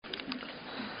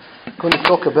going to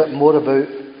talk a bit more about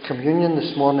communion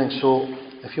this morning, so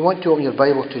if you want to open your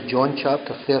Bible to John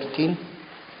chapter 13.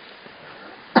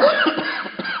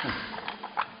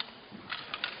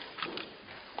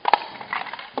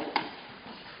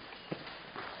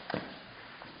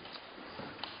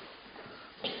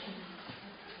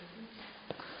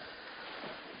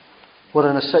 We're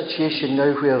in a situation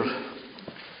now where,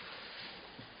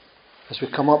 as we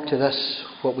come up to this,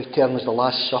 what we term as the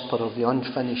Last Supper, or the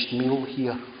unfinished meal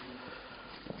here.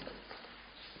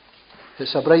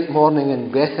 It's a bright morning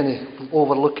in Bethany,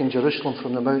 overlooking Jerusalem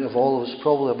from the Mount of Olives,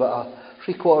 probably about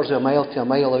 3/4 of a mile to a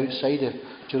mile outside of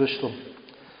Jerusalem.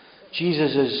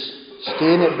 Jesus is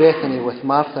staying at Bethany with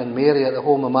Martha and Mary, at the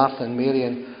home of Martha and Mary,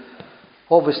 and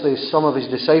obviously some of his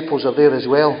disciples are there as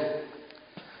well.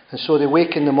 And so they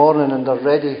wake in the morning and they're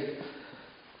ready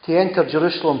to enter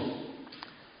Jerusalem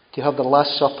to have their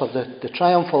Last Supper. The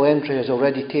triumphal entry has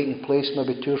already taken place,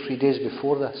 maybe 2 or 3 days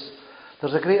before this.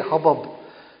 There's a great hubbub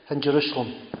in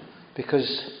Jerusalem because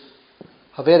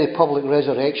a very public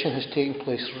resurrection has taken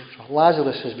place.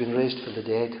 Lazarus has been raised from the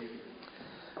dead,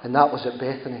 and that was at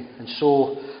Bethany. And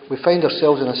so we find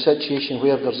ourselves in a situation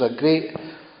where there's a great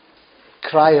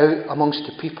cry out amongst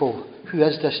the people, who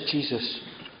is this Jesus?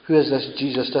 Who is this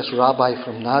Jesus, this rabbi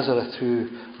from Nazareth who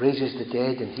raises the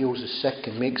dead and heals the sick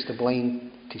and makes the blind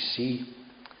to see?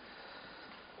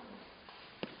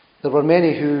 There were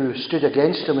many who stood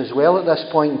against him as well at this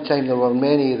point in time. There were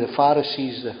many, the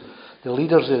Pharisees, the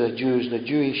leaders of the Jews, the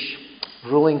Jewish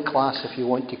ruling class, if you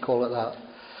want to call it that.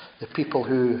 The people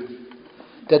who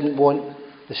didn't want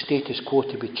the status quo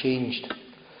to be changed.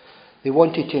 They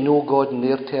wanted to know God in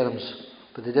their terms,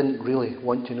 but they didn't really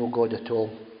want to know God at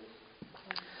all.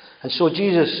 And so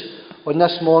Jesus, on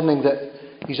this morning that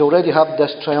he's already had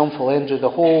this triumphal entry, the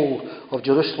whole of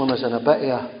Jerusalem is in a bit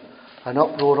of an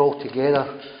uproar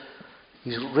altogether.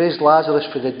 He's raised Lazarus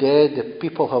from the dead. The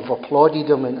people have applauded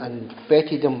him and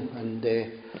feted him, and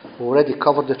already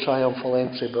covered the triumphal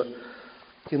entry. But,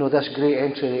 you know, this great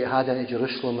entry that he had into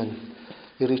Jerusalem, and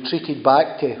he retreated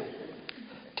back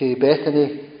to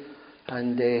Bethany,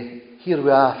 and here we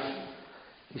are.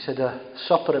 He's had a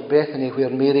supper at Bethany where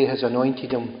Mary has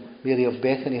anointed him. Mary of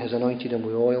Bethany has anointed him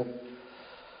with oil.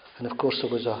 And of course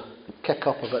there was a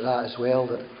kick-up about that as well,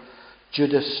 that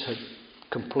Judas had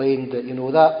complained that, you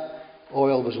know, that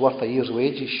oil was worth a year's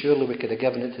wages. Surely we could have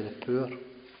given it to the poor.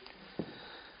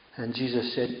 And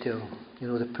Jesus said to him, you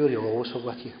know, the poor you'll always have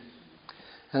with you.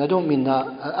 And I don't mean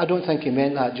that. I don't think he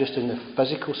meant that just in the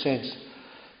physical sense.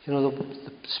 You know, the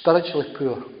spiritually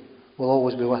poor will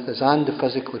always be with us, and the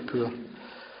physically poor.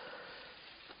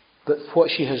 But what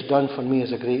she has done for me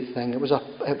is a great thing. It was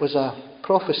a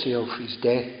prophecy of his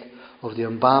death, of the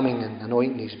embalming and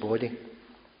anointing his body.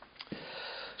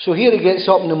 So here he gets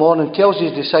up in the morning, tells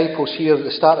his disciples here at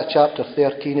the start of chapter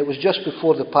 13, it was just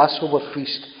before the Passover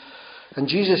feast, and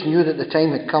Jesus knew that the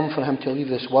time had come for him to leave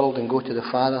this world and go to the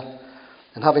Father.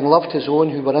 And having loved his own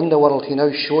who were in the world, he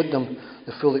now showed them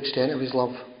the full extent of his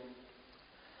love.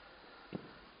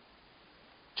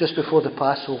 Just before the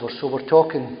Passover, so we're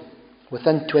talking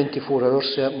within 24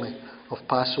 hours certainly of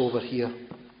Passover here.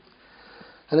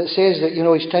 And it says that, you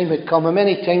know, his time had come. How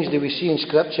many times do we see in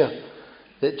Scripture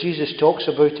that Jesus talks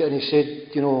about it and he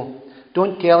said, you know,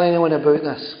 don't tell anyone about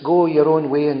this. Go your own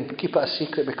way and keep it a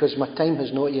secret because my time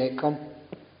has not yet come.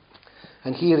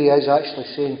 And here he is actually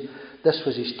saying this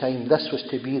was his time. This was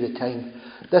to be the time.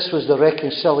 This was the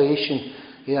reconciliation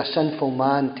of a sinful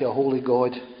man to a holy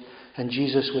God. And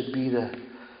Jesus would be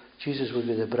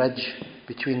the bridge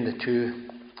between the two.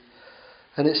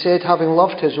 And it said, having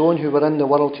loved his own who were in the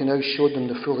world, he now showed them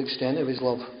the full extent of his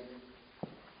love.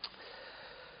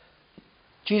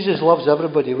 Jesus loves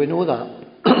everybody, we know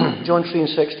that. John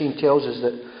 3:16 tells us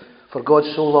that for God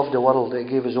so loved the world that he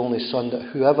gave his only Son, that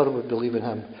whoever would believe in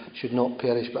him should not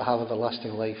perish but have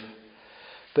everlasting life.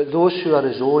 But those who are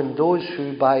his own, those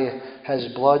who by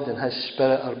his blood and his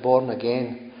Spirit are born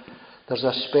again, there's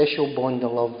a special bond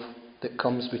of love that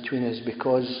comes between us,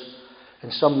 because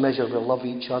in some measure we love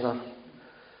each other.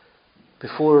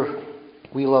 Before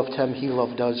we loved him, he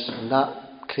loved us, and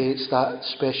that creates that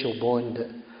special bond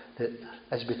that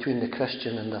is between the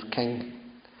Christian and their King.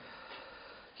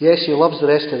 Yes, he loves the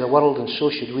rest of the world, and so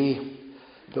should we,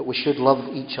 but we should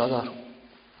love each other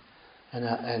in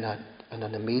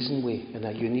an amazing way, in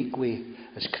a unique way.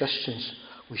 As Christians,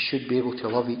 we should be able to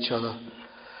love each other.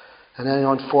 And then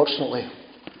unfortunately,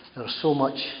 there's so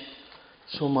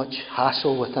much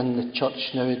hassle within the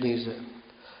church nowadays that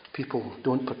people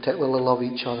don't particularly love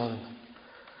each other.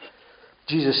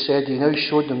 Jesus said he now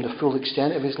showed them the full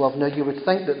extent of his love. Now you would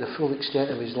think that the full extent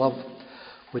of his love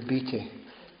would be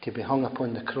to be hung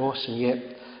upon the cross, and yet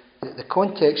The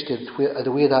context of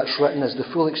the way that's written is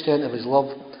the full extent of his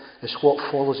love is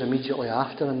what follows immediately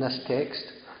after in this text.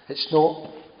 It's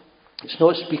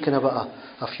not speaking about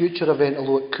a future event,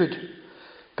 although it could.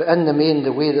 But in the main,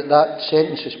 the way that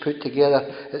sentence is put together,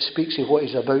 it speaks of what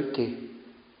he's about to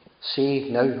say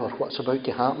now, or what's about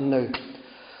to happen now.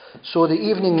 So the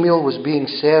evening meal was being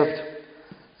served,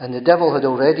 and the devil had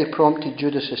already prompted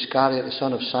Judas Iscariot, the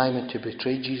son of Simon, to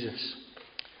betray Jesus.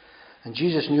 And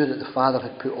Jesus knew that the Father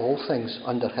had put all things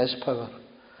under his power,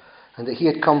 and that he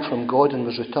had come from God and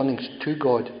was returning to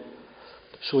God.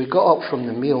 So he got up from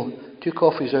the meal, took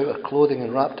off his outer clothing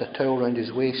and wrapped a towel round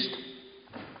his waist.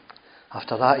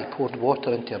 After that he poured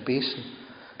water into a basin,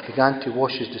 began to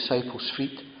wash his disciples'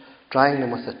 feet, drying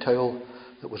them with a towel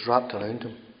that was wrapped around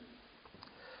him.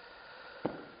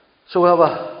 So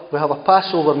we have a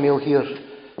Passover meal here.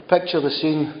 Picture the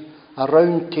scene, a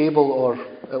round table, or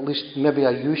at least maybe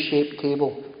a U-shaped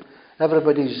table.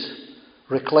 Everybody's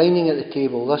reclining at the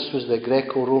table. This was the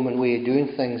Greco-Roman way of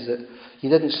doing things, that you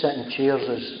didn't sit in chairs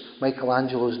as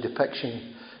Michelangelo's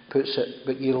depiction puts it,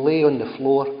 but you lay on the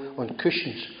floor on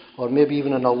cushions, or maybe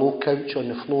even on a low couch on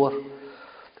the floor,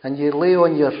 and you lay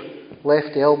on your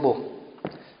left elbow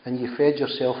and you fed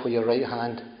yourself with your right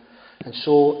hand. And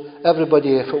so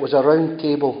everybody, if it was a round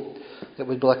table, it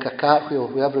would be like a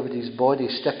cartwheel with everybody's body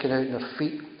sticking out and their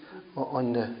feet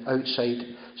on the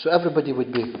outside. So everybody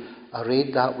would be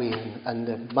arrayed that way, and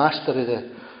the master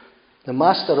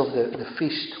of the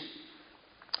feast,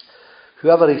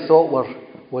 whoever he thought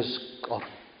or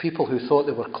people who thought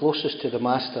they were closest to the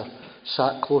master,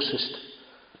 sat closest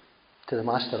to the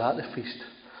master at the feast.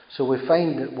 So we'll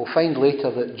find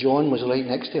later that John was right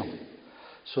next to him.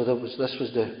 So this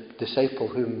was the disciple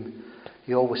whom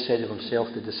he always said of himself,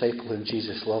 the disciple whom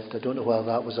Jesus loved. I don't know whether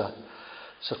that was a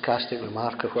sarcastic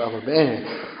remark or whatever, but anyway,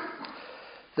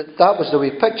 that was the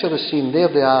way. Picture the scene. There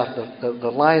they are.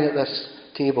 They're lying at this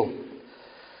table.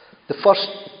 The first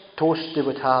toast they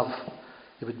would have,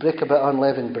 they would break a bit of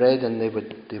unleavened bread and they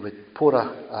would pour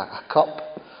a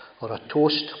cup or a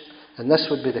toast, and this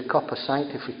would be the cup of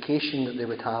sanctification that they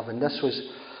would have. And this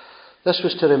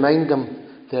was to remind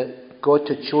them that God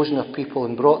had chosen a people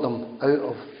and brought them out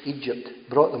of Egypt,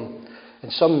 brought them,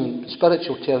 in some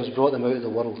spiritual terms, brought them out of the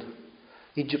world.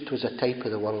 Egypt was a type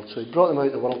of the world, so he brought them out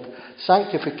of the world.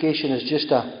 Sanctification is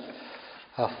just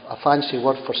a fancy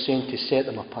word for saying to set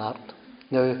them apart.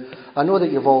 Now, I know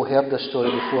that you've all heard this story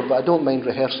before, but I don't mind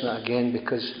rehearsing it again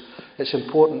because it's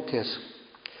important to us.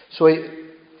 So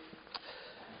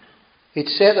he'd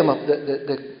set them up.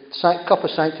 The cup of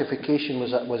sanctification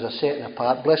was a setting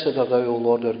apart. Blessed art thou, O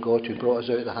Lord our God, who brought us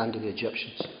out of the hand of the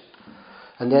Egyptians.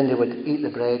 And then they would eat the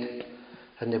bread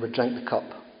and they would drink the cup.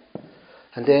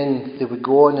 And then they would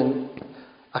go on, and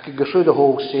I could go through the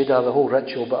whole Seder, the whole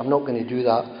ritual, but I'm not going to do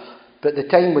that. But the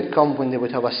time would come when they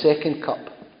would have a second cup.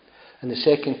 And the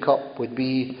second cup would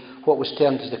be what was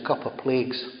termed as the cup of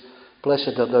plagues.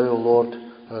 Blessed art thou, O Lord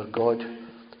our God,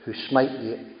 who smite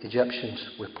the Egyptians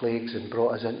with plagues and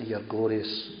brought us into your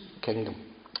glorious kingdom.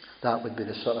 That would be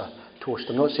the sort of toast.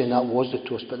 I'm not saying that was the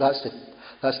toast, but that's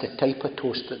the type of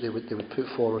toast that they would put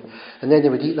forward. And then they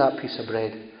would eat that piece of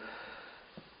bread.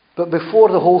 But before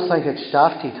the whole thing had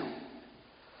started,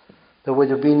 there would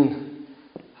have been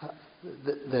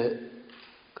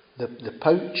the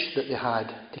pouch that they had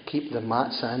to keep the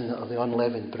matzah in, or the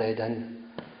unleavened bread in.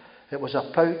 It was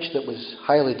a pouch that was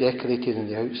highly decorated on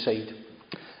the outside,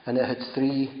 and it had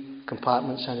 3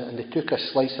 compartments in it, and they took a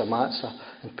slice of matzah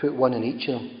and put one in each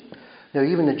of them. Now,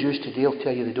 even the Jews today will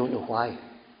tell you they don't know why.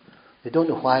 They don't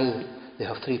know why they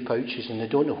have 3 pouches, and they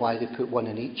don't know why they put one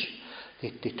in each.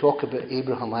 They talk about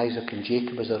Abraham, Isaac and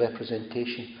Jacob as a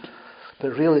representation.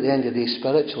 But really at the end of the day,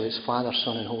 spiritually, it's Father,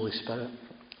 Son and Holy Spirit.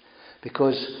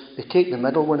 Because they take the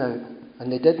middle one out.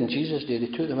 And they did in Jesus' day.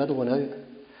 They took the middle one out.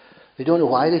 They don't know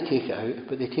why they take it out,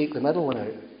 but they take the middle one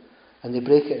out. And they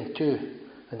break it in 2.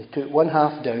 And they took one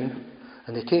half down,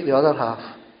 and they take the other half,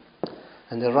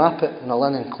 and they wrap it in a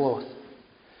linen cloth.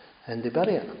 And they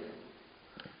bury it.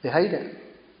 They hide it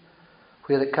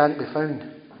where it can't be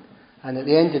found. And at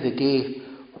the end of the day,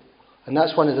 and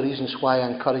that's one of the reasons why I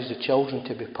encourage the children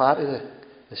to be part of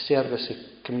the service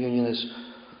of communion, is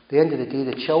at the end of the day,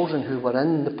 the children who were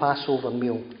in the Passover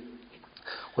meal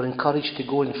were encouraged to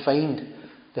go and find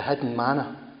the hidden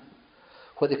manna,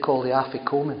 what they call the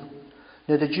afikomen.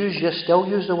 Now the Jews still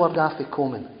use the word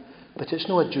afikomen, but it's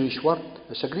not a Jewish word,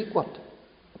 it's a Greek word.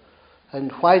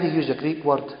 And why they use a Greek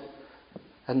word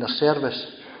in their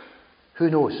service, who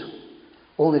knows?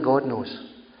 Only God knows.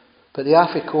 But the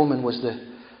afikomen was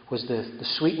the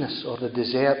sweetness or the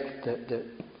dessert,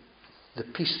 the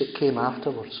piece that came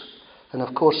afterwards. And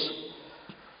of course,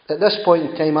 At this point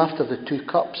in time, after the 2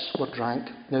 cups were drank,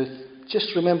 now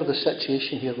just remember the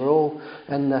situation here. We're all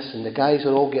in this, and the guys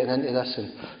are all getting into this,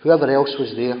 and whoever else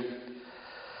was there.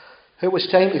 It was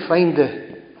time to find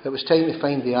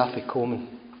the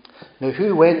Afikomen. Now,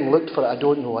 who went and looked for it, I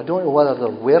don't know. I don't know whether there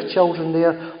were children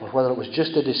there, or whether it was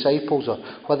just the disciples, or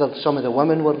whether some of the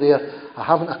women were there. I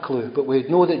haven't a clue. But we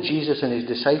know that Jesus and his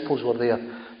disciples were there.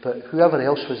 But whoever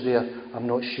else was there, I'm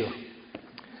not sure.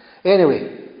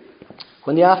 Anyway,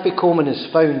 when the Afikomen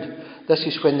is found, this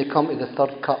is when they come to the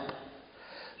 3rd cup.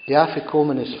 The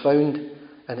Afikomen is found,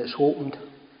 and it's opened.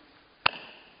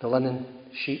 The linen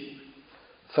sheet.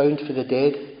 Found for the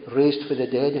dead. Raised for the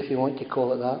dead, if you want to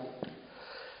call it that.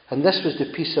 And this was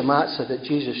the piece of matzah that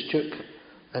Jesus took,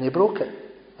 and he broke it,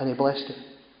 and he blessed it.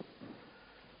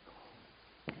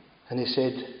 And he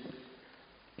said,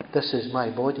 "This is my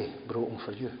body broken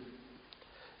for you."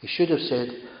 He should have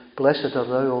said, "Blessed are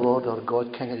thou, O Lord our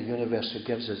God, King of the universe, who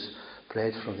gives us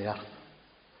bread from the earth."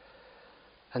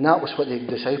 And that was what the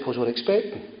disciples were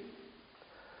expecting.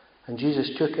 And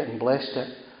Jesus took it and blessed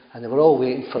it, and they were all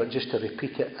waiting for it just to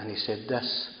repeat it, and he said,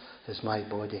 "This is my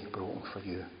body broken for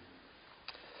you.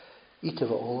 Eat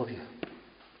of it, all of you."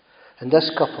 And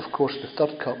this cup, of course, the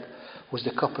 3rd cup, was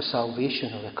the cup of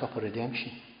salvation, or the cup of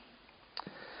redemption.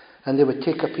 And they would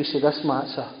take a piece of this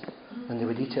matzah, and they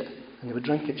would eat it, and they would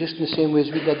drink it, just in the same way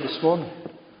as we did this morning.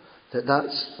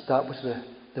 That was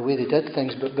the way they did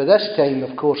things. But by this time,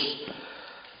 of course,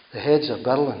 the heads are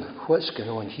birling. What's going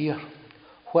on here?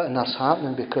 What on earth's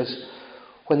happening? Because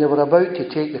when they were about to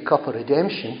take the cup of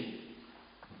redemption,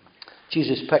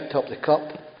 Jesus picked up the cup,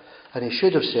 and he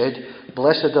should have said,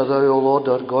 "Blessed are thou, O Lord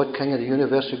our God, King of the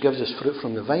universe, who gives us fruit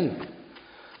from the vine."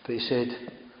 But he said,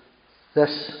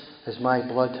 "This is my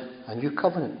blood, a new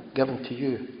covenant given to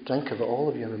you. Drink of it, all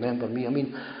of you, and remember me." I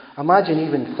mean, imagine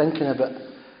even thinking of it,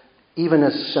 even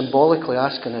as symbolically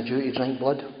asking a Jew to drink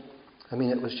blood. I mean,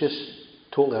 it was just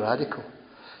totally radical.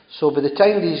 So by the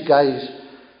time these guys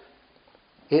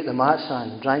ate the matzah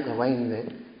and drank the wine,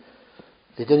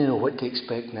 they didn't know what to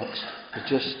expect next. They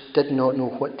just did not know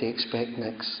what to expect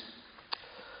next.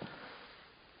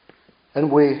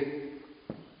 And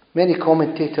many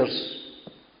commentators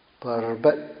were a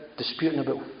bit disputing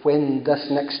about when this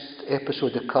next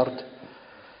episode occurred.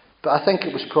 But I think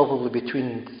it was probably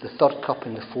between the 3rd cup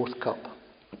and the 4th cup.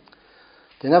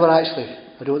 They never actually,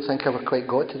 I don't think, ever quite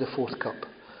got to the 4th cup.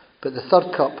 But the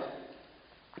 3rd cup,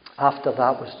 after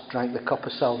that, was drank the cup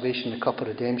of salvation, the cup of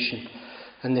redemption.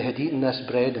 And they had eaten this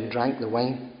bread and drank the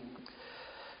wine.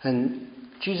 And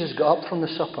Jesus got up from the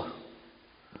supper.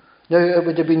 Now, it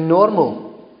would have been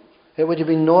normal. It would have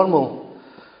been normal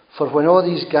for when all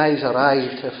these guys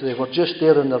arrived, if they were just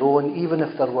there on their own, even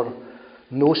if there were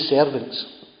no servants,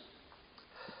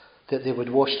 that they would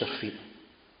wash their feet.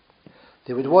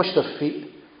 They would wash their feet,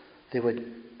 they would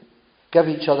give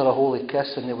each other a holy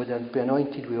kiss, and they would be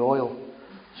anointed with oil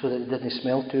so that it didn't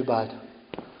smell too bad.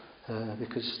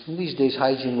 Because in these days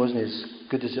hygiene wasn't as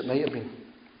good as it might have been.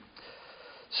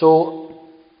 So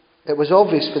it was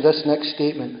obvious for this next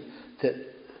statement that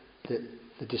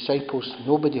the disciples,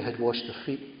 nobody had washed their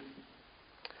feet.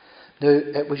 Now,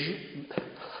 it was,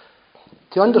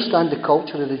 to understand the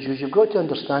culture of the Jews, you've got to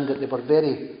understand that they were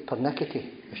very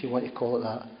pernickety, if you want to call it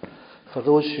that. For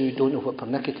those who don't know what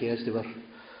pernickety is, they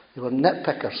were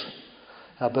nitpickers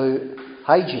about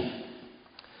hygiene.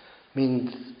 I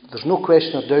mean, there's no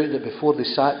question or doubt that before they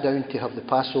sat down to have the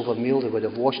Passover meal, they would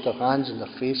have washed their hands and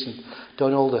their face and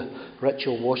done all the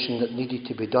ritual washing that needed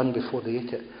to be done before they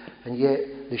ate it. And yet,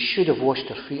 they should have washed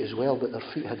their feet as well, but their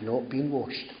feet had not been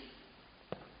washed.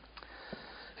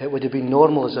 It would have been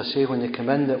normal, as I say, when they come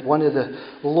in, that one of the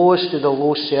lowest of the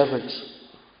low servants,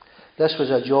 this was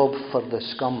a job for the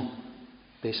scum,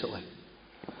 basically.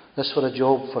 This was a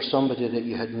job for somebody that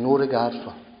you had no regard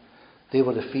for. They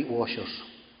were the feet washers.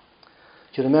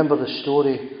 Do you remember the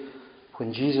story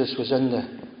when Jesus was in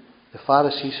the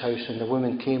Pharisee's house and the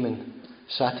woman came and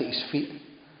sat at his feet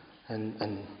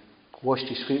and washed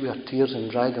his feet with her tears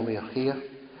and dried them with her hair?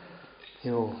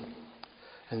 You know,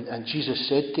 and Jesus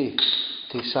said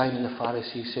to Simon the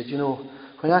Pharisee, he said, "You know,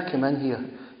 when I came in here,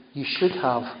 you should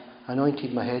have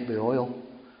anointed my head with oil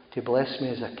to bless me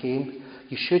as I came.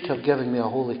 You should have given me a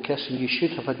holy kiss, and you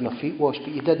should have had my feet washed,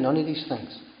 but you did none of these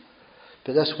things.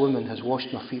 But this woman has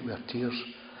washed my feet with her tears."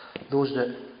 Those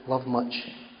that love much,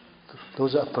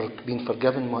 those that have been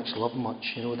forgiven much, love much.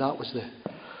 You know, that was the...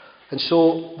 And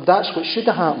so that's what should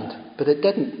have happened, but it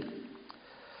didn't.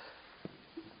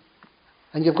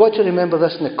 And you've got to remember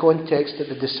this in the context that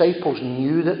the disciples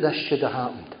knew that this should have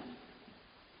happened.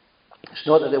 It's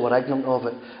not that they were ignorant of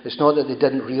it. It's not that they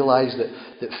didn't realise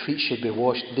that feet should be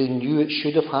washed. They knew it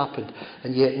should have happened,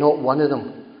 and yet not one of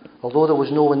them, although there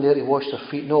was no one there to wash their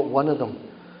feet, not one of them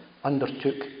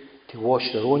undertook to wash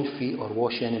their own feet or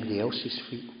wash anybody else's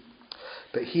feet.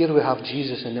 But here we have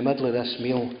Jesus in the middle of this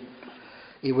meal.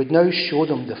 He would now show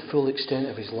them the full extent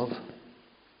of his love.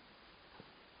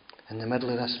 In the middle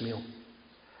of this meal.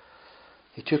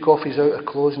 He took off his outer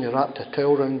clothes and he wrapped a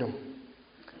towel round him.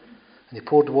 And he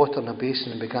poured water in a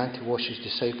basin and began to wash his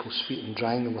disciples' feet and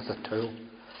drying them with a towel.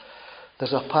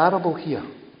 There's a parable here.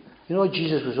 You know,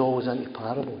 Jesus was always into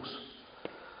parables.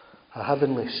 A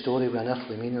heavenly story with an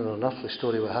earthly meaning, or an earthly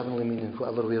story with a heavenly meaning,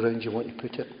 whatever way around you want to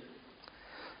put it.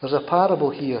 There's a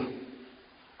parable here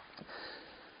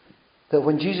that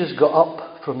when Jesus got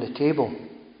up from the table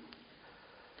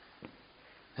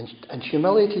and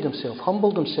humiliated himself,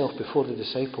 humbled himself before the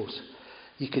disciples,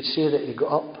 you could say that he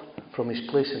got up from his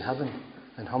place in heaven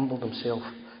and humbled himself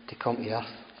to come to earth.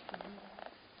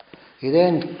 He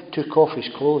then took off his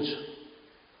clothes.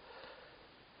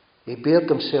 He bared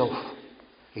himself.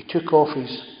 He took off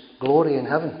his glory in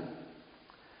heaven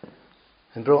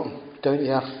and brought him down to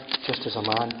earth just as a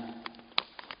man.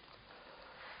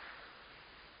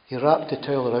 He wrapped the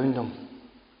towel around him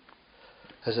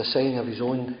as a sign of his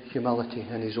own humility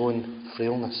and his own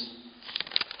frailness.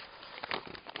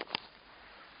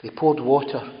 He poured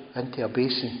water into a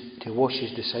basin to wash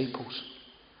his disciples,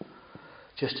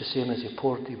 just the same as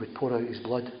he would pour out his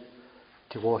blood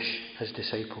to wash his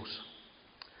disciples.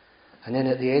 And then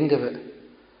at the end of it,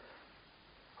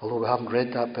 although we haven't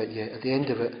read that bit yet, at the end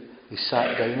of it, he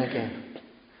sat down again.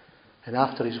 And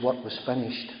after his work was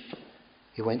finished,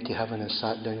 he went to heaven and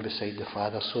sat down beside the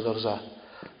Father. So there's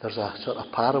a sort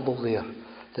of parable there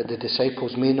that the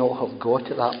disciples may not have got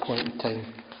at that point in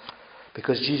time.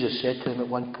 Because Jesus said to them at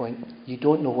one point, you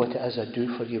don't know what it is I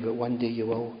do for you, but one day you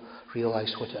will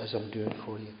realise what it is I'm doing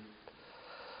for you.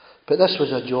 But this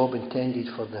was a job intended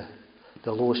for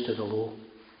the lowest of the low.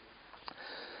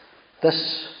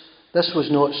 This was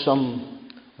not some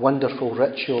wonderful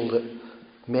ritual that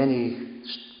many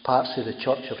parts of the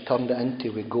church have turned it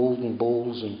into, with golden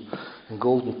bowls and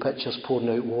golden pitchers pouring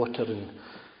out water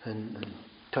and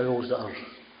towels that are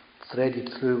threaded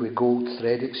through with gold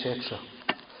thread, etc.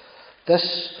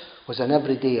 This was an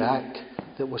everyday act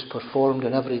that was performed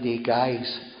in everyday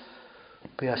guise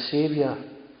by a Saviour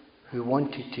who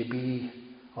wanted to be,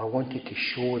 or wanted to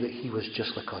show that he was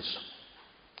just like us.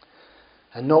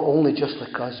 And not only just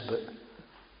like us, but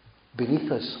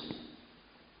beneath us.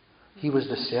 He was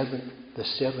the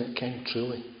servant king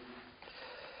truly.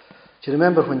 Do you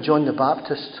remember when John the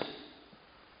Baptist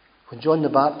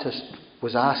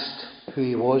was asked who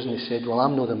he was, and he said, well,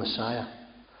 I'm not the Messiah,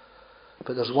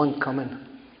 but there's one coming.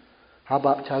 I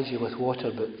baptize you with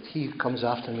water, but he who comes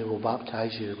after me will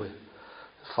baptize you with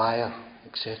fire,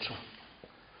 etc.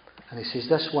 And he says,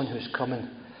 this one who's coming,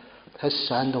 his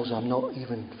sandals I'm not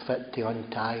even fit to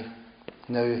untie.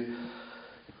 Now,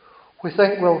 we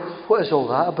think, well, what is all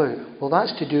that about? Well,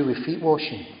 that's to do with feet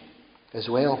washing as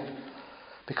well.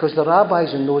 Because the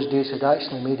rabbis in those days had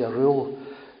actually made a rule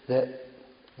that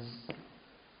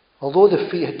although the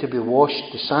feet had to be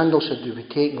washed, the sandals had to be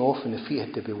taken off and the feet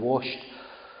had to be washed,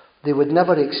 the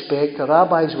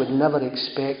rabbis would never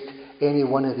expect any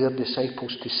one of their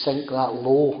disciples to sink that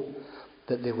low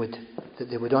that they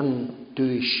would undo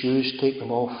his shoes, take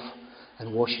them off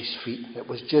and wash his feet. It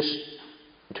was just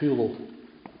too low.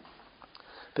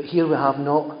 But here we have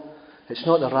it's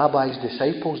not the rabbi's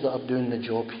disciples that are doing the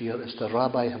job here, it's the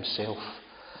rabbi himself,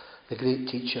 the great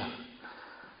teacher.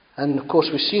 And of course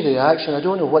we see the reaction. I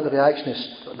don't know what the reaction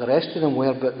is, the rest of them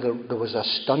were, but there was a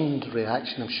stunned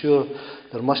reaction. I'm sure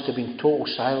there must have been total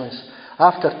silence.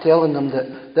 After telling them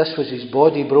that this was his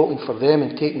body broken for them,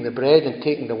 and taking the bread and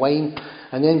taking the wine,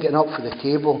 and then getting up for the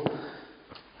table,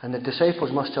 and the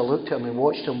disciples must have looked at him and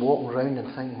watched him walking around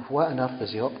and thinking, what on earth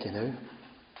is he up to now?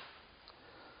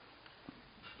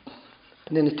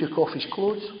 And then he took off his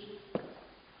clothes. I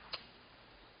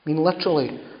mean,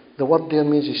 literally, the word there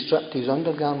means he stripped his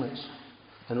undergarments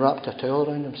and wrapped a towel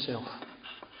around himself.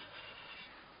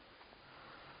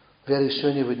 Very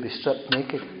soon he would be stripped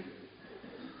naked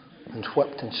and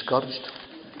whipped and scourged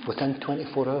within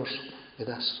 24 hours of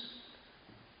this.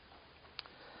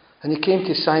 And he came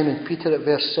to Simon Peter at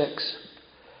verse 6,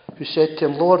 who said to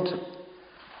him, Lord,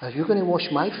 are you going to wash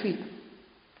my feet?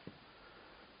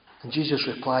 And Jesus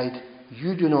replied,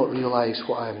 you do not realise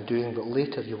what I am doing, but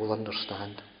later you will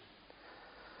understand.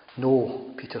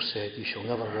 No, Peter said, you shall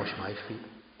never wash my feet.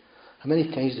 How many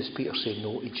times does Peter say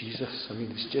no to Jesus? I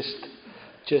mean, it's just,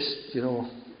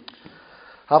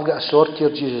 I've got a sword here,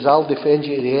 Jesus, I'll defend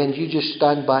you to the end. You just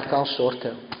stand back, I'll sort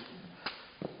it.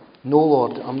 No,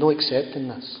 Lord, I'm not accepting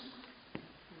this.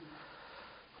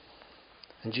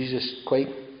 And Jesus quite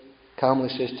calmly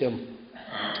says to him,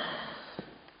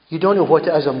 you don't know what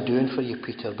it is I'm doing for you,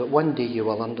 Peter, but one day you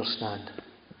will understand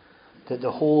that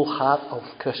the whole heart of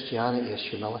Christianity is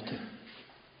humility.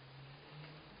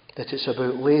 That it's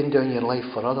about laying down your life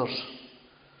for others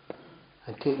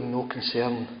and taking no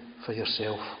concern for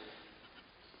yourself.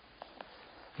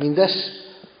 I mean,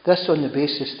 this on the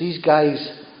basis, these guys,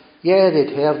 yeah,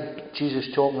 they'd heard Jesus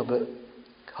talking about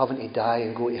having to die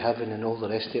and go to heaven and all the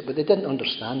rest of it, but they didn't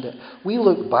understand it. We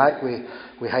look back with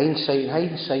hindsight, and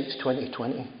hindsight's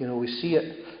 20/20. You know, we see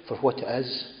it for what it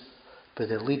is, by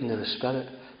the leading of the Spirit.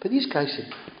 But these guys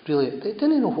they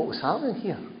didn't know what was happening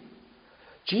here.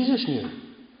 Jesus knew.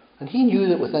 And he knew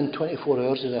that within 24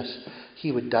 hours of this,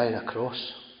 he would die on a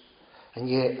cross. And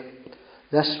yet,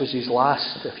 this was his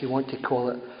last, if you want to call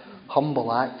it,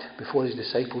 humble act before his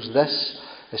disciples. This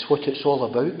is what it's all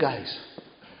about, guys.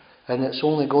 And it's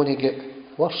only going to get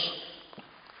worse.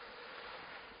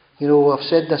 You know, I've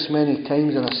said this many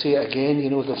times and I say it again, you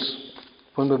know,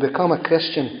 when we become a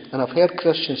Christian, and I've heard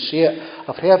Christians say it,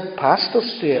 I've heard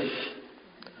pastors say it,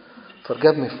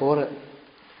 forgive me for it,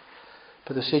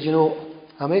 but they said, you know,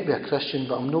 I might be a Christian,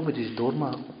 but I'm nobody's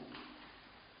doormat.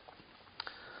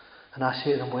 And I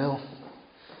say to them, well,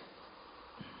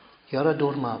 you're a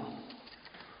doormat,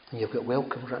 and you've got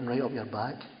welcome written right up your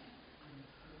back.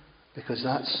 Because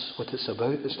that's what it's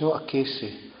about. It's not a case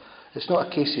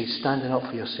of standing up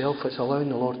for yourself, it's allowing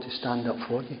the Lord to stand up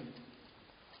for you.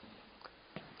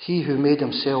 He who made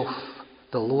himself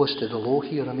the lowest of the low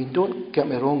here. I mean, don't get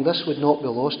me wrong, this would not be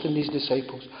lost in these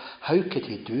disciples. How could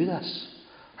he do this?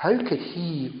 How could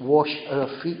he wash our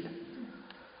feet?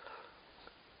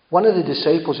 One of the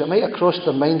disciples, it might have crossed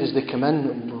their mind as they come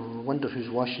in, I wonder who's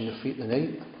washing their feet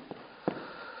tonight.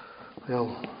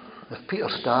 Well, if Peter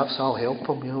starts, I'll help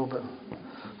him, you know, but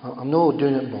I'm not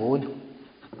doing it on my own.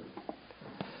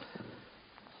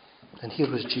 And here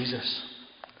was Jesus,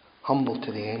 humble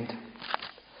to the end.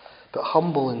 But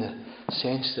humble in the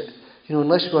sense that, you know,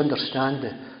 unless we understand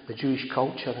the Jewish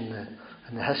culture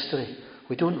and the history,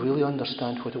 we don't really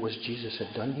understand what it was Jesus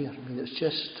had done here. I mean, it's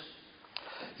just,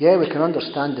 yeah, we can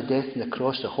understand the death on the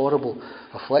cross, the horrible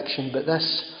affliction, but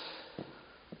this,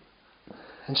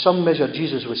 in some measure,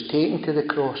 Jesus was taken to the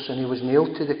cross and he was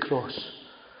nailed to the cross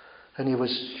and he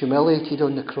was humiliated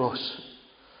on the cross.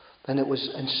 And it was,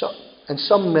 in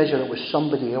some measure, it was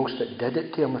somebody else that did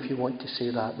it to him, if you want to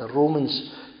say that. The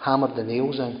Romans hammered the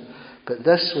nails in. But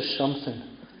this was something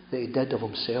that he did of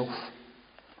himself.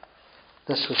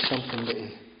 This was something that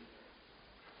he...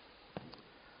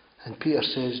 And Peter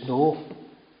says, no,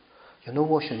 you're not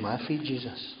washing my feet,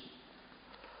 Jesus.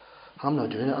 I'm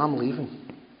not doing it, I'm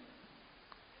leaving.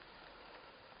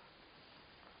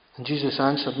 And Jesus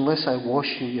answered, unless I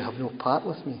wash you, you have no part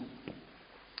with me.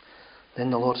 Then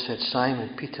the Lord said,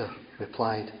 Simon, Peter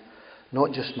replied,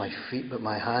 not just my feet, but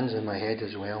my hands and my head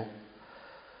as well.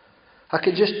 I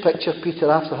could just picture Peter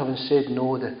after having said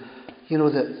no, that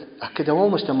I could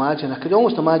almost imagine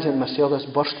myself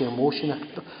this burst of emotion.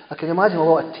 I could imagine a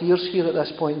lot of tears here at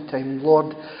this point in time.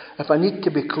 Lord, if I need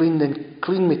to be cleaned, then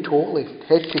clean me totally,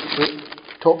 head to foot,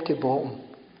 top to bottom.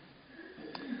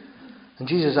 And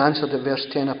Jesus answered at verse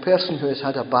 10, a person who has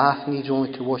had a bath needs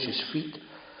only to wash his feet.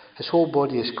 His whole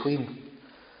body is clean.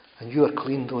 And you are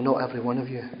clean, though not every one of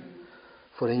you.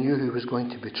 For he knew who was going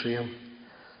to betray him.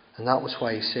 And that was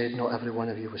why he said, not every one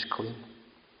of you was clean.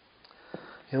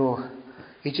 You know,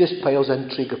 he just piles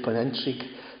intrigue upon intrigue.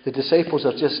 The disciples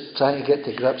are just trying to get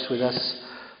to grips with this.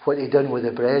 What he done with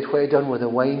the bread, what he done with the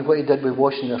wine, what he did with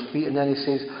washing their feet. And then he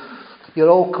says, you're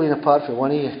all clean apart from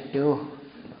one of you. You know,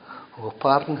 oh,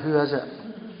 pardon, who is it?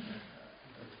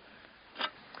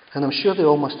 And I'm sure they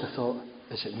all must have thought,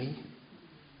 is it me?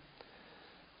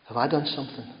 Have I done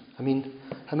something? I mean,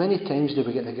 how many times do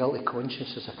we get a guilty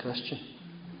conscience as a Christian?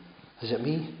 Is it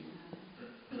me?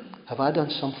 Have I done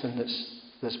something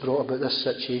that's brought about this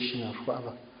situation or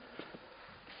whatever?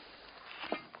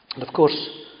 And of course,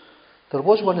 there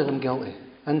was one of them guilty.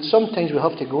 And sometimes we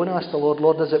have to go and ask the Lord,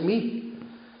 Lord, is it me?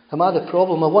 Am I the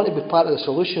problem? I want to be part of the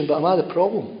solution, but am I the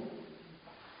problem?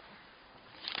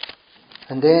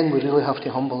 And then we really have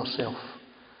to humble ourselves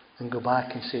and go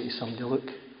back and say to somebody, look,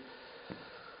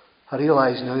 I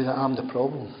realise now that I'm the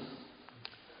problem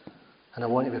and I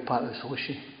want to be part of the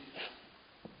solution.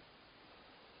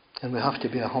 And we have to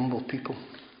be a humble people.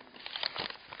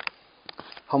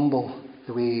 Humble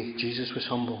the way Jesus was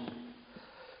humble.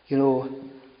 You know,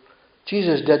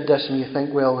 Jesus did this and you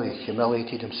think, well, he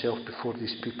humiliated himself before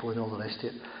these people and all the rest of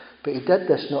it. But he did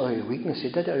this not out of weakness,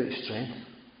 he did it out of strength.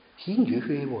 He knew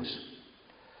who he was.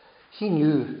 He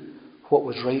knew what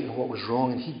was right and what was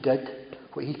wrong, and he did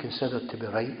what he considered to be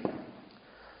right,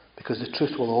 because the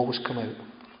truth will always come out.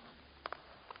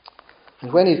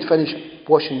 And when he'd finished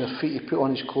washing their feet, he put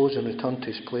on his clothes and returned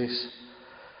to his place.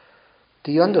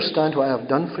 "Do you understand what I have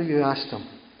done for you?" he asked them.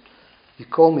 "You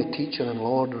call me teacher and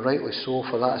Lord, and rightly so,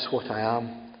 for that is what I am.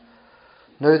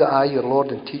 Now that I, your Lord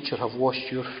and teacher, have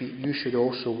washed your feet, you should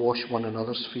also wash one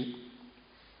another's feet."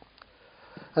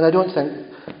 And I don't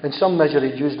think, in some measure,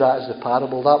 he'd used that as the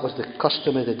parable. That was the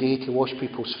custom of the day, to wash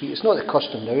people's feet. It's not the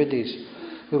custom nowadays.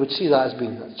 We would see that as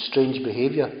being strange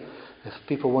behaviour if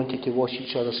people wanted to wash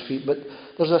each other's feet. But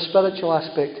there's a spiritual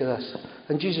aspect to this.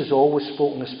 And Jesus always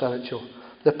spoke in the spiritual.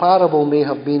 The parable may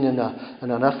have been in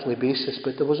an earthly basis,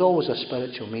 but there was always a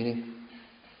spiritual meaning.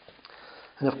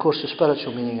 And of course the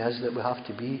spiritual meaning is that we have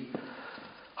to be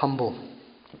humble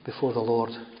before the Lord.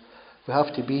 We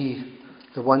have to be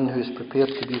the one who is prepared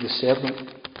to be the servant,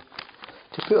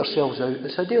 to put ourselves out.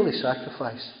 It's a daily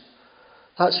sacrifice.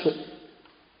 That's what,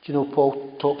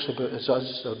 Paul talks about as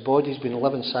us, our bodies being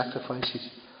living sacrifices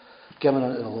given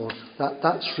unto the Lord.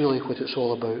 That's really what it's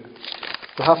all about.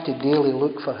 We have to daily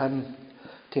look for him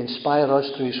to inspire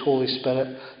us through his Holy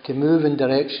Spirit to move in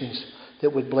directions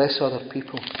that would bless other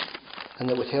people and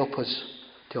that would help us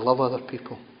to love other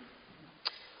people.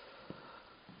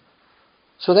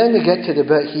 So then we get to the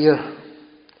bit here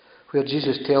where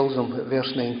Jesus tells them at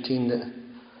verse 19 that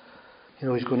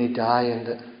he's going to die, and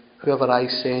that whoever I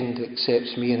send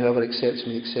accepts me, and whoever accepts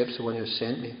me accepts the one who has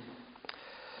sent me.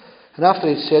 And after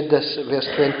he'd said this, at verse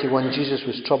 21, Jesus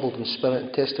was troubled in spirit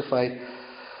and testified,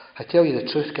 "I tell you the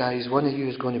truth, guys, one of you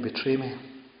is going to betray me."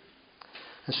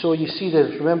 And so you see,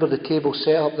 remember the table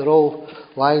set up, they're all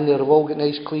lying there, they've all got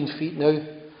nice clean feet now,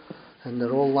 and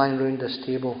they're all lying round this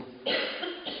table.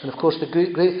 And of course the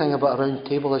great thing about a round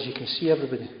table is you can see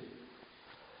everybody.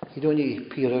 You don't need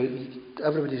to peer out,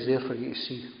 everybody's there for you to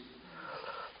see.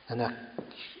 And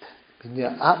the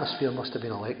atmosphere must have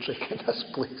been electric in this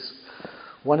place.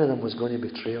 One of them was going to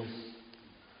betray him.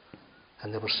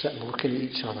 And they were sitting looking at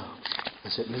each other.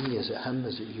 Is it me? Is it him?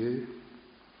 Is it you?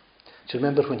 Do you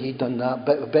remember when he'd done that?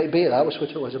 Bet that was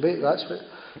what it was. I bet that's what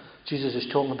Jesus is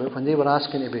talking about. When they were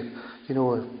asking to be,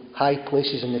 high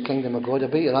places in the kingdom of God, I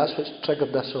bet you that's what's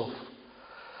triggered this off.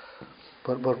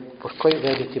 But we're quite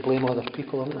ready to blame other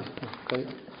people, aren't we? We're quite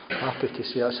happy to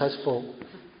say it's his fault.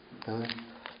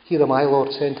 Here am I,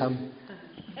 Lord, send him.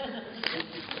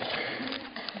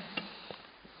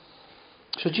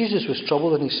 So Jesus was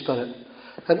troubled in his spirit.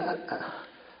 And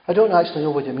I don't actually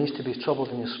know what it means to be troubled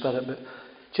in your spirit, but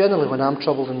generally when I'm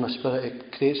troubled in my spirit,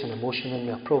 it creates an emotion in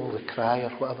me. I probably cry or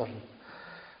whatever.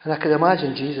 And I could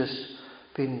imagine Jesus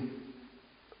being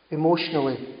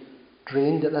emotionally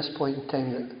drained at this point in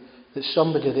time, that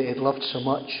somebody that he'd loved so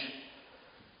much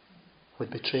would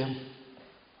betray him.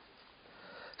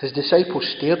 His disciples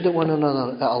stared at one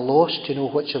another at a loss to know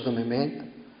which of them he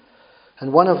meant.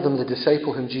 And one of them, the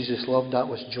disciple whom Jesus loved, that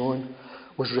was John,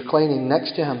 was reclining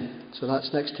next to him. So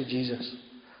that's next to Jesus.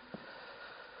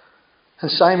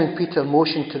 And Simon Peter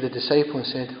motioned to the disciple and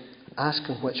said, "Ask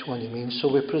him which one he means."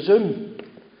 So we presume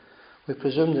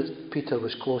that Peter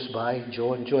was close by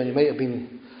John. He might have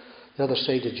been the other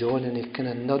side of John, and he kind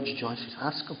of nudged John and says,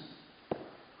 "Ask him."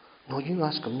 "No, you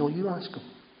ask him. No, you ask him.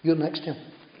 You're next to him."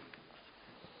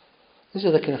 These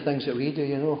are the kind of things that we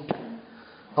do,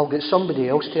 I'll get somebody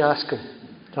else to ask him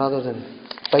rather than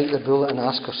bite the bullet and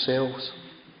ask ourselves.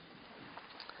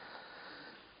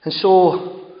 And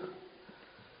so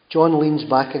John leans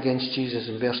back against Jesus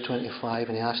in verse 25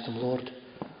 and he asked him, "Lord,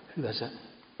 who is it?"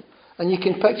 And you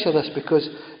can picture this, because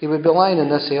he would be lying on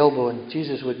this elbow and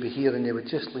Jesus would be here, and they would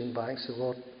just lean back and say,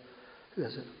 "Lord, who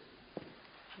is it?"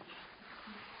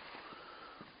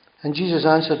 And Jesus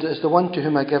answered, "It is the one to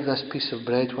whom I give this piece of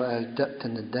bread which I have dipped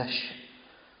in the dish."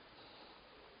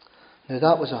 Now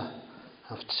that was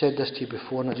I've said this to you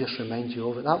before and I just remind you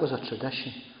of it, that was a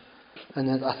tradition.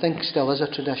 And I think still is a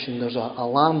tradition. There's a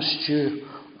lamb stew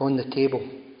on the table.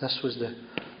 This was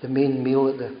the main meal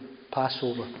at the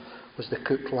Passover, was the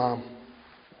cooked lamb.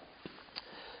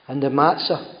 And the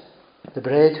matzah, the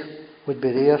bread, would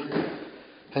be there.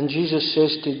 And Jesus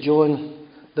says to John,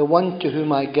 "The one to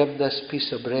whom I give this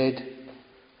piece of bread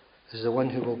is the one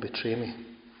who will betray me."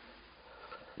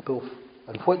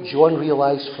 And what John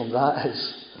realised from that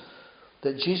is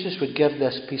that Jesus would give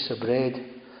this piece of bread.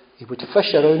 He would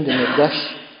fish around in the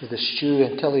dish with the stew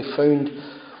until he found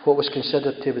what was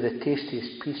considered to be the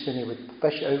tastiest piece, and he would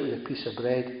fish it out with a piece of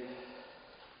bread.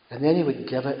 And then he would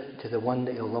give it to the one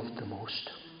that he loved the most.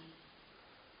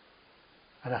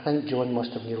 And I think John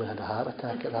must have nearly had a heart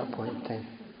attack at that point in time,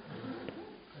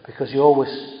 because he always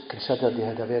considered he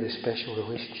had a very special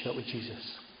relationship with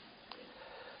Jesus.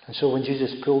 And so when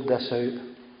Jesus pulled this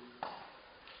out,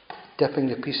 dipping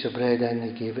the piece of bread in,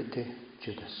 he gave it to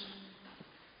Judas.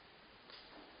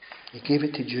 He gave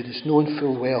it to Judas, knowing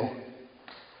full well.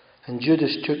 And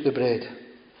Judas took the bread,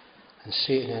 and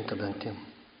Satan entered into him.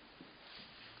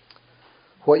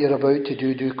 What you're about to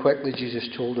do quickly, Jesus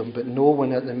told him. But no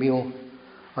one at the meal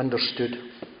understood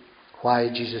why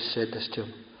Jesus said this to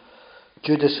him.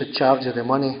 Judas had charge of the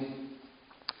money.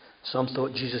 Some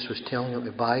thought Jesus was telling him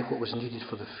to buy what was needed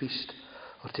for the feast,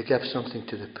 or to give something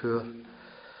to the poor.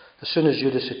 As soon as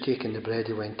Judas had taken the bread,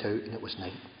 he went out, and it was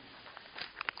night.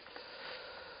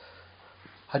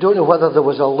 I don't know whether there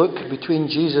was a look between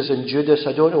Jesus and Judas.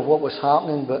 I don't know what was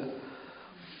happening, but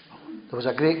there was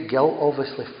a great guilt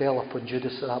obviously fell upon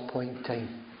Judas at that point in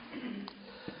time.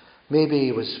 Maybe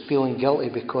he was feeling guilty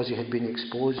because he had been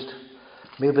exposed.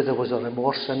 Maybe there was a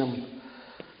remorse in him.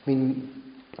 I mean,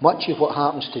 much of what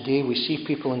happens today, we see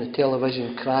people on the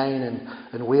television crying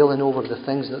and wailing over the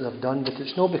things that they've done, but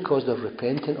it's not because they're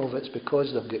repentant of it, it's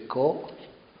because they've got caught.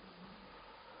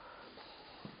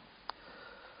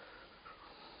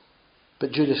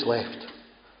 But Judas left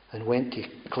and went to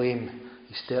claim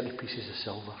his 30 pieces of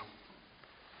silver.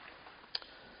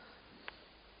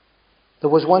 There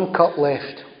was one cup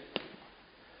left,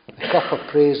 the cup of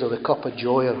praise or the cup of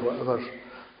joy or whatever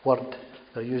word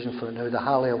they're using for it now, the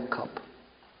Hallel cup.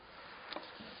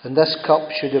 And this cup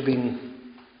should have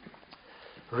been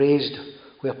raised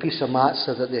with a piece of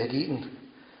matzah that they had eaten,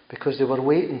 because they were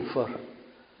waiting for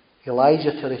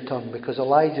Elijah to return, because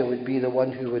Elijah would be the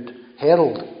one who would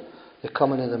herald the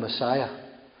coming of the Messiah.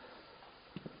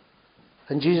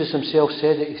 And Jesus himself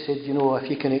said it. He said, you know, if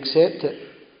you can accept it,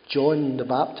 John the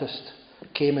Baptist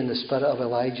came in the spirit of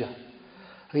Elijah.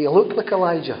 I mean, he looked like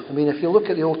Elijah. I mean, if you look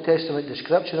at the Old Testament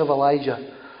description of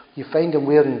Elijah, you find him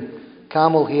wearing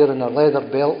camel hair and a leather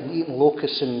belt and eating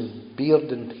locusts and beard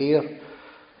and hair.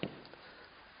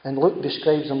 And Luke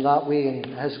describes him that way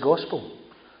in his gospel.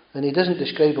 And he doesn't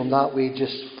describe him that way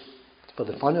just for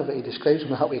the fun of it. He describes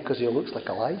him that way because he looks like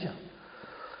Elijah.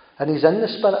 And he's in the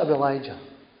spirit of Elijah.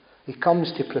 He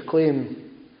comes to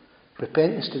proclaim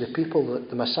repentance to the people that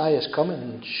the Messiah is coming.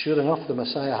 And sure enough, the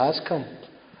Messiah has come.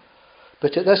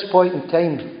 But at this point in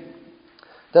time,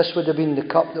 this would have been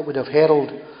the cup that would have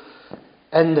heralded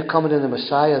in the coming of the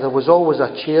Messiah. There was always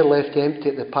a chair left empty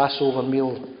at the Passover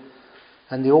meal.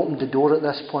 And they opened the door at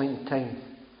this point in time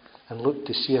and looked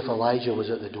to see if Elijah was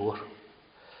at the door.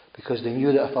 Because they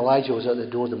knew that if Elijah was at the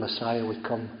door, the Messiah would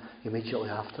come immediately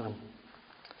after him.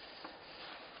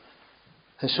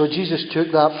 And so Jesus took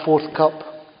that fourth cup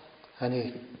and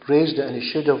he raised it, and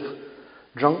he should have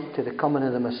drunk to the coming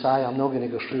of the Messiah. I'm not going to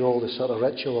go through all the sort of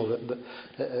ritual of it, but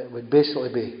it would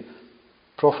basically be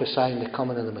prophesying the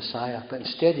coming of the Messiah. But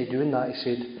instead of doing that, he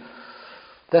said,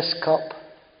 this cup,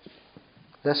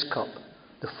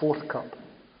 the fourth cup,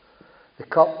 the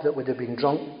cup that would have been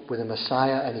drunk with the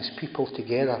Messiah and his people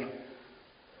together,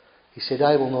 he said,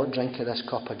 I will not drink of this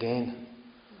cup again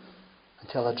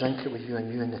until I drink it with you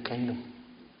and you in the kingdom.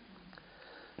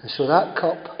 And so that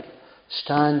cup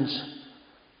stands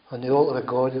on the altar of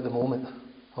God at the moment.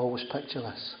 I always picture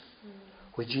this,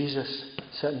 with Jesus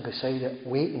sitting beside it,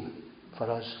 waiting for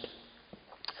us.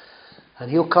 And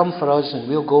he'll come for us, and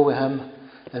we'll go with him,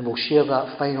 and we'll share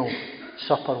that final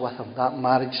supper with him, that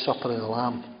marriage supper of the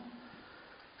Lamb.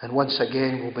 And once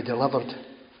again we'll be delivered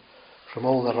from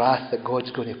all the wrath that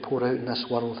God's going to pour out in this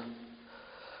world.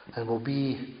 And we'll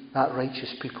be that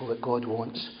righteous people that God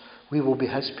wants. We will be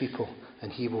his people,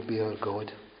 and he will be our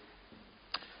God.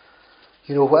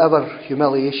 You know, whatever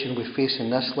humiliation we face in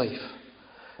this life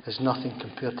is nothing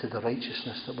compared to the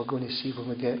righteousness that we're going to see when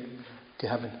we get to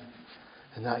heaven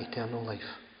in that eternal life.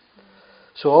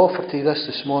 So I offer to you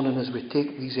this morning, as we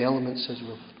take these elements, as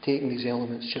we've taken these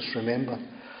elements, just remember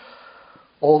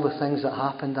all the things that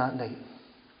happened that night.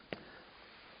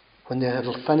 When they had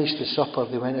finished the supper,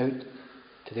 they went out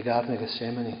to the Garden of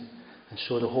Gethsemane, and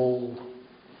so the whole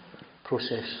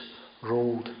process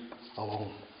rolled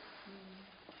along.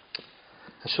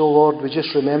 And so, Lord, we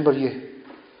just remember you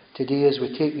today as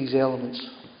we take these elements.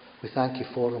 We thank you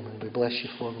for them, and we bless you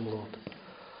for them, Lord.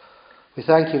 We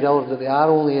thank you, Lord, that they are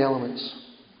only elements,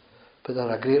 but they're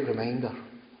a great reminder,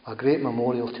 a great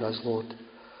memorial to us, Lord,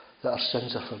 that our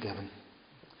sins are forgiven.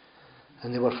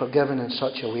 And they were forgiven in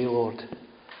such a way, Lord,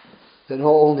 that not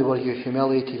only were you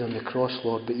humiliated on the cross,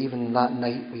 Lord, but even that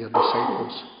night with your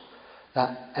disciples,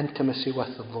 that intimacy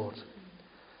with them, Lord,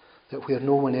 that where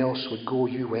no one else would go,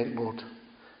 you went, Lord,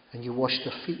 and you washed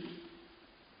their feet.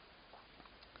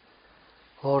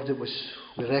 Lord,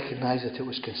 we recognise that it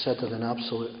was considered an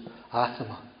absolute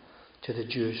anathema to the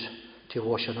Jews to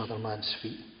wash another man's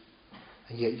feet.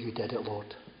 And yet you did it,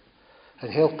 Lord.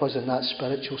 And help us in that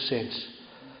spiritual sense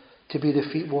to be the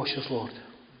feet washers, Lord.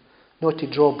 Not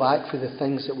to draw back for the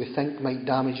things that we think might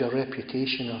damage our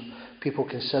reputation or people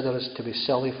consider us to be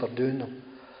silly for doing them.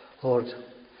 Lord,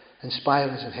 inspire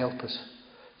us and help us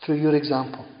through your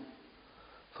example.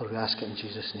 For we ask it in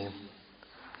Jesus' name.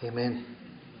 Amen.